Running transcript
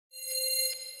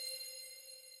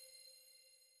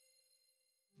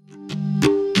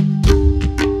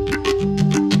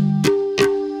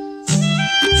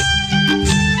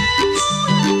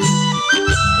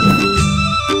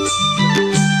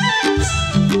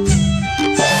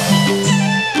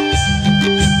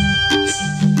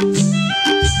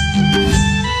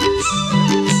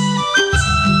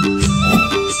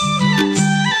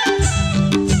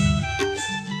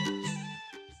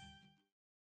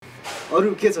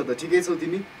के छ त ठिकै छौ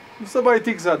तिमी सबै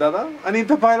ठिक छ दादा अनि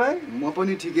तपाईलाई म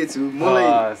पनि ठिकै छु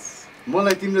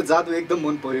मलाई तिम्रो जादु एकदम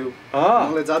मन पर्यो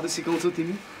मलाई जादु सिकाउँछौ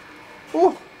तिमी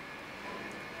ओह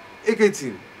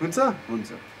एकैछिन हुन्छ हुन्छ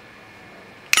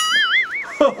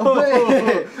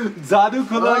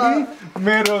जादुको लागि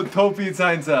मेरो थोपी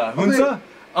चाहिन्छ हुन्छ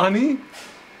अनि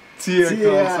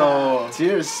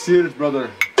Cheers, brother.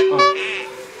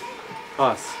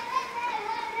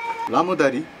 लामो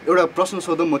दारी एउटा प्रश्न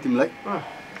सोधौँ म तिमीलाई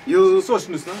यो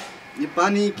सोच्नुस् न यो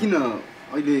पानी किन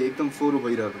अहिले एकदम फोहोर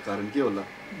भइरहेको कारण के होला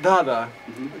दादा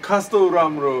खास त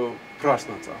राम्रो प्रश्न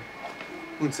छ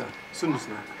हुन्छ सुन्नुस्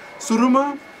न सुरुमा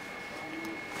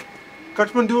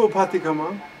काठमाडौँ उपत्यकामा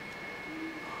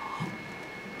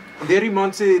धेरै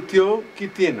मान्छे थियो कि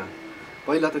थिएन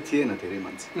पहिला त थिएन धेरै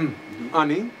मान्छे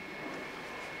अनि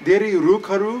धेरै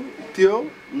रुखहरू थियो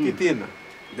कि थिएन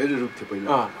धेरै रुख थियो पहिला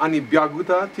अनि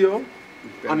ब्यागुता थियो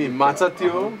अनि माछा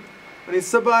थियो अनि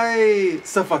सबै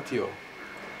सफा थियो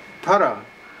तर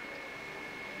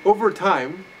ओभर टाइम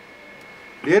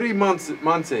धेरै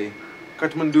मान्छे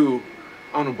काठमाडौँ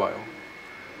आउनुभयो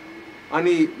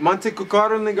अनि मान्छेको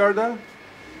कारणले गर्दा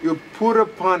यो पुरा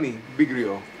पानी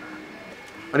बिग्रियो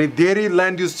अनि धेरै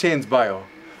ल्यान्ड युज चेन्ज भयो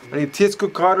अनि त्यसको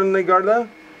कारणले गर्दा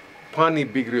पानी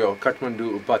बिग्रियो काठमाडौँ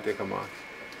उपत्यकामा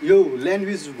यो ल्यान्ड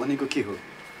युज भनेको के हो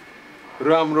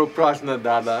राम्रो प्रश्न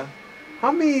दादा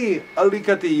हामी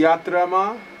अलिकति यात्रामा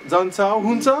जान्छौँ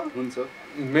हुन्छ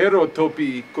मेरो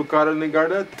टोपीको कारणले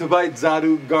गर्दा तपाईँ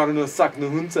जादु गर्न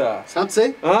सक्नुहुन्छ साँच्चै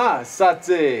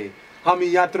साँच्चै हामी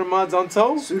यात्रामा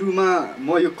जान्छौँ सुरुमा म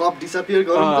यो कप डिसअपियर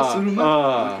गरौँ त सुरुमा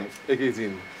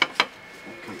एकैछिन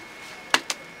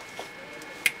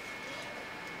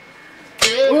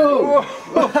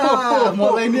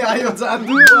मलाई नि आयो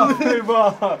जादु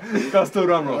कस्तो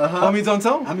राम्रो हामी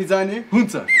जान्छौँ हामी जाने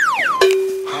हुन्छ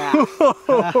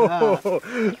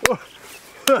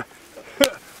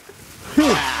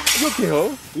यो के हो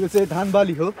यो चाहिँ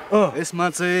धानबाली हो यसमा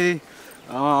चाहिँ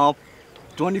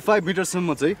 25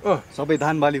 मिटरसम्म चाहिँ सबै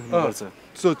धानबाली हुनुपर्छ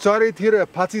सो चारैतिर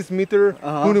 25 मिटर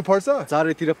हुनुपर्छ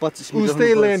चारैतिर 25 मिटर उस्तै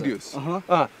ल्यान्ड युज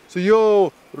सो यो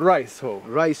राइस हो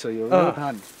यो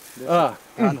धान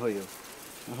हो यो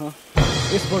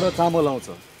यसबाट चामल आउँछ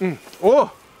ओ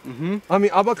हामी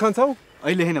अब खान्छौँ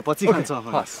अहिले हैन पछि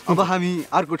खान्छौँ अब हामी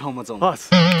अर्को ठाउँमा जाउँ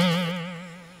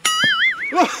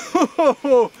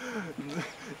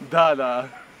दादा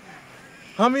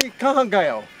हामी कहाँ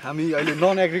गयौँ हामी अहिले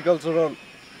नन एग्रिकल्चरल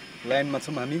ल्यान्डमा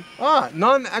छौँ हामी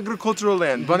नन एग्रिकल्चरल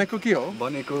ल्यान्ड भनेको के हो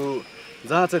भनेको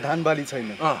जहाँ चाहिँ धानबाली छैन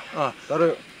तर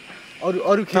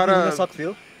अरू खेती हुन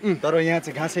सक्थ्यो तर यहाँ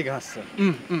चाहिँ घाँसै घाँस छ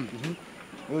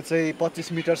यो चाहिँ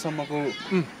 25 मिटरसम्मको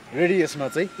रेडियसमा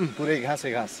चाहिँ पुरै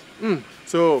घाँसै घाँस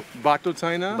सो बाटो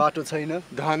छैन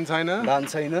धान छैन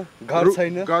घर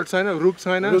छैन रुख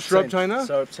छैन श्रब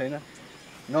छैन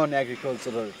नन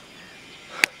एग्रिकल्चरल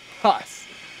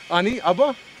अनि अब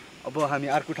हामी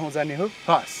अर्को ठाउँ जाने हो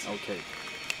ओके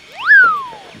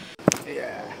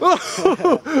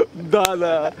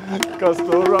दादा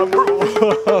कस्तो राम्रो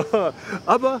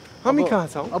अब हामी कहाँ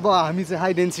छौँ अब हामी चाहिँ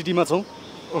हाई डेन्सिटीमा छौँ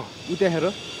उता हेर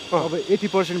अब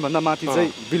 80% भन्दा माथि चाहिँ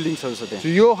बिल्डिङ्सहरू छ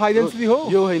त्यहाँ यो हाई डेन्सिटी हो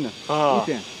यो होइन त्यहाँ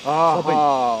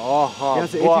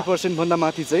चाहिँ 80% भन्दा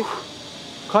माथि चाहिँ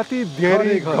कति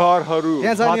धेरै घरहरू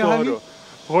त्यहाँ जाने हामी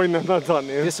होइन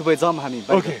नजाने त्यसो भए जाऊँ हामी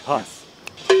ओके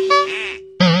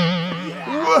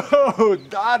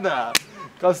दादा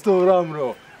कस्तो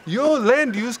राम्रो यो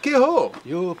ल्यान्ड युज के हो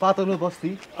यो पातलो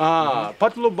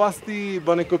बस्ती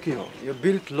भनेको के हो यो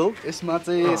बिल्ट लो यसमा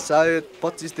चाहिँ सायद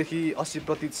 25 देखि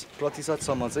 80%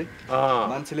 सम्म चाहिँ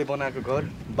मान्छेले बनाएको घर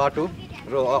बाटो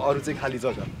र अरू चाहिँ खाली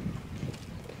जग्गा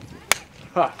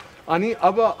अनि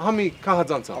अब हामी कहाँ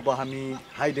जान्छौँ अब हामी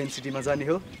हाई डेन्सिटीमा जाने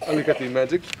हो अलिकति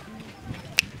म्याजिक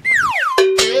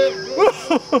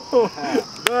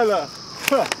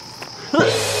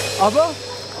अब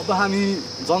हामी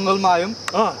जङ्गलमा आयौँ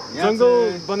जङ्गल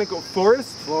भनेको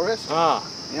फरेस्ट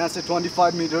यहाँ चाहिँ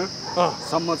 25 मिटर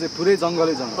सम्म चाहिँ पुरै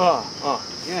जङ्गलै जङ्गल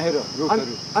यहाँ हेर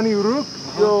रुखहरू अनि रुख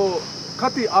यो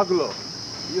कति अग्लो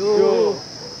यो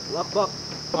लगभग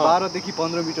 12 देखि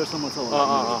 15 मिटरसम्म छ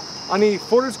अनि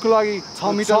फरेस्टको लागि 6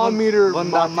 मिटर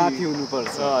भन्दा माथि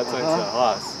हुनुपर्छ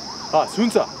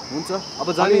हुन्छ अब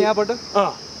जाने यहाँबाट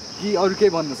कि अरू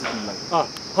केही भन्नु छ तिमीलाई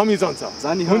हामी जान्छ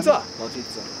जाने हुन्छ ठिक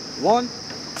छ 1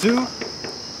 2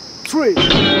 3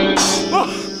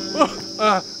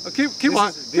 keep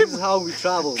on this is how we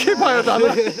travel keep on दादा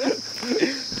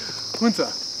हुन्छ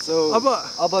सो अब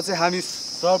चाहिँ हामी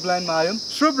Shrubland-मा आयौँ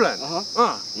Shrubland.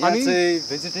 यहाँ चाहिँ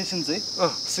भेजिटेसन चाहिँ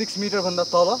 6 मिटर भन्दा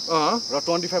तल र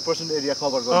 25% एरिया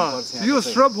कभर गर्नुपर्छ यहाँ यो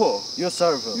shrub हो यो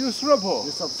सर्भ हो यो shrub हो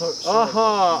यो सब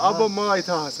अब मलाई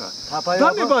थाहा छ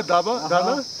धन्यवाद दादा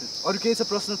अरु केही छ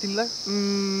प्रश्न तिमीलाई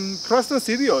प्रश्न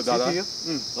सिधै हो दादा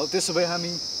अब त्यसो भए हामी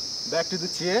back to the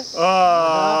chair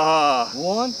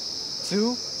 1 2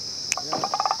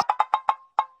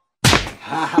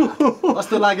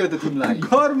 कस्तो लाग्यो त तिमीलाई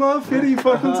घरमा फेरि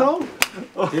फर्किन्छौ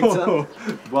ठीक छ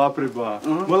बाप रे बाप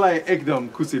मलाई एकदम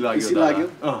खुसी लाग्यो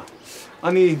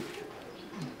अनि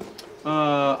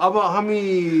अब हामी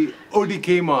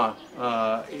ओडीके मा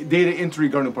धेरै एन्ट्री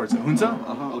गर्नुपर्छ हुन्छ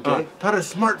तर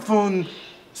स्मार्टफोन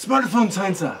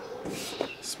चाहिन्छ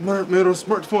मेरो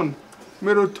स्मार्टफोन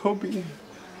मेरो थोपी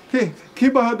के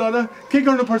भयो दादा के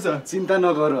गर्नुपर्छ चिन्ता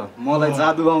नगर मलाई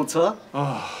जादु आउँछ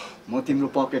म तिम्रो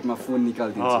पकेटमा फोन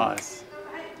निकाल्दिन्छु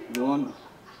 1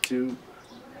 2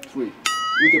 3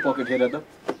 उते पकेट हेर त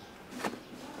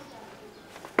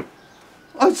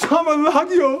अच्छा मलाई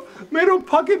लाग्यो मेरो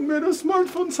पकेट मेरो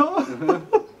स्मार्टफोन छ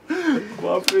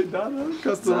बाप रे दादा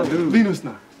कस्तो दिनुस् न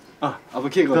अब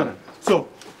के गर्नु सो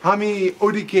हामी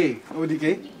ओडीके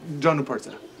जानुपर्छ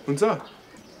हुन्छ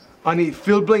अनि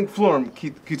फिल ब्ल्याङ्क फर्म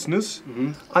खिच्नुस्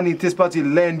अनि त्यसपछि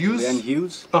ल्यान्ड युज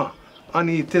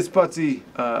अनि त्यसपछि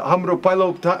हाम्रो पहिलो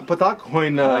पटक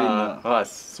होइन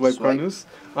स्वाइप गर्नुस्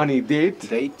अनि डेट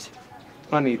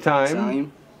अनि टाइम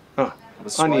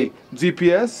अनि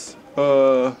जिपिएस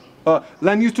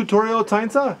ल्यान्ड युज ट्युटोरियल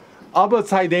चाहिन्छ अब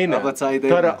चाहिँदैन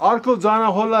तर अर्को जान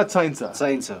होला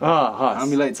चाहिन्छ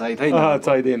हामीलाई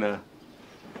चाहिँदैन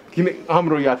किन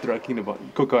हाम्रो यात्रा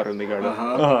किनको कारणले गर्दा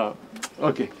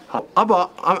ओके अब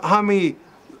हामी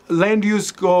land use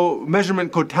को measurement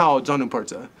को ठाउँ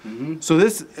जानुपर्छ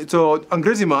so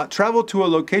अंग्रेजीमा travel to a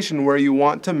location where you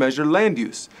want to measure land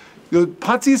use यो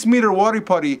 25 मिटर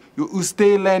वरिपरि यो उस्तै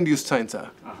land use चाहिन्छ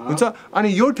हुन्छ अनि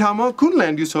यो ठाउँमा कुन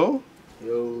land use हो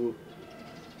यो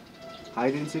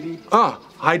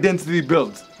high density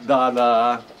build दादा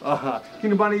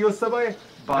किनभने यो सबै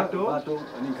बाटो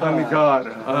अनि घर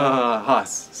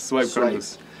स्वाइप गर्नुस्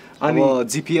अनि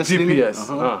जीपीएस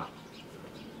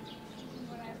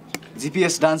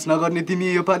जीपीएस डान्स नगर्ने तिमी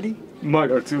यो पाली म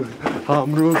गर्छु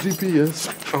हाम्रो जीपीएस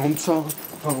आउँछ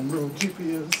हाम्रो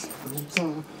जीपीएस आउँछ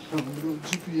हाम्रो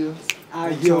जीपीएस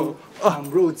आयो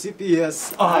हाम्रो जीपीएस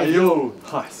आयो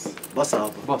बस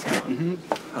अब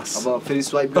फेरि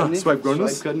स्वाइप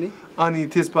गर्ने अनि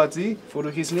त्यसपछि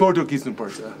फोटो खिच्नु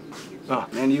पर्छ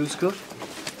ल्यान्ड युजको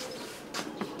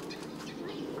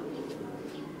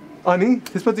अनि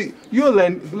त्यसपछि यो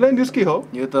ल्यान्ड युज के हो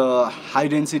यो त हाई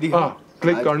डेन्सिटी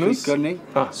क्लिक गर्नुस् गर्ने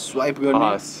स्वाइप गर्ने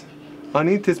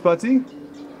अनि त्यसपछि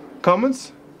कमेन्ट्स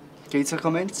के छ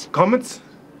कमेन्ट्स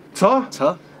छ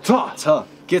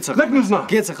के छ लेख्नुस् न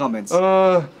के छ कमेन्ट्स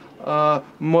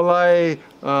मलाई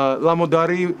लामो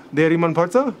दारी धेरै मन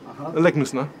पर्छ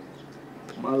लेख्नुस् न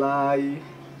मलाई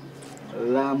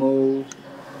लामो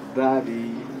दारी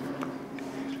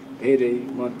धेरै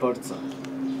मन पर्छ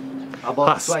अब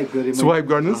स्वाइप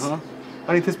गर्नुस्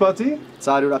अनि त्यसपछि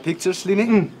चारवटा पिक्चर्स लिने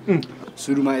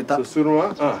सुरुमा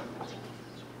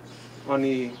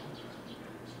अनि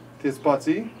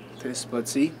त्यसपछि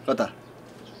कता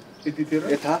यतितिर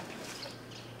यता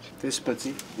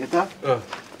त्यसपछि यता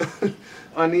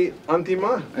अनि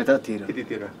अन्तिममा यतातिर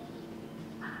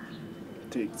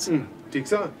ठीक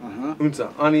छ हुन्छ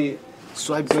अनि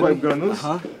स्वाइप गर्नुस्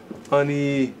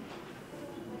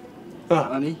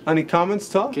अनि कमेन्ट्स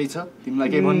छ के छ तिमीलाई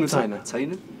के भन्नु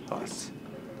छैन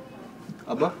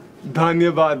अब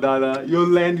धन्यवाद दादा यो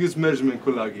ल्यान्ड युज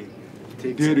मेजरमेन्टको लागि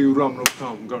धेरै राम्रो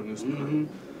काम गर्नुस्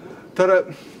तर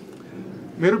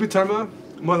मेरो विचारमा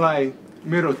मलाई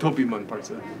मेरो टोपी मन पर्छ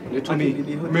अनि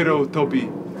मेरो टोपी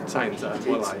चाहिन्छ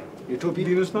मलाई यो टोपी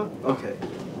दिनुस् न ओके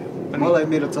मलाई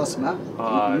मेरो चस्मा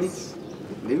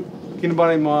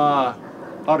किनभने म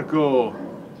अर्को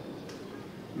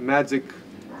म्याजिक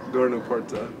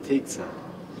गर्नुपर्छ ठीक छ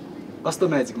कस्तो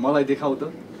म्याजिक मलाई देखाउ त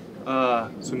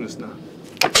सुन्नुस् न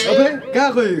अबे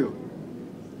कहाँ गयो यो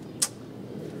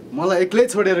मलाई एक्लै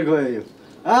छोडेर गयो यो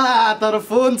तर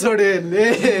फोन छोड्यो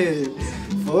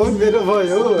फोन मेरो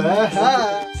भयो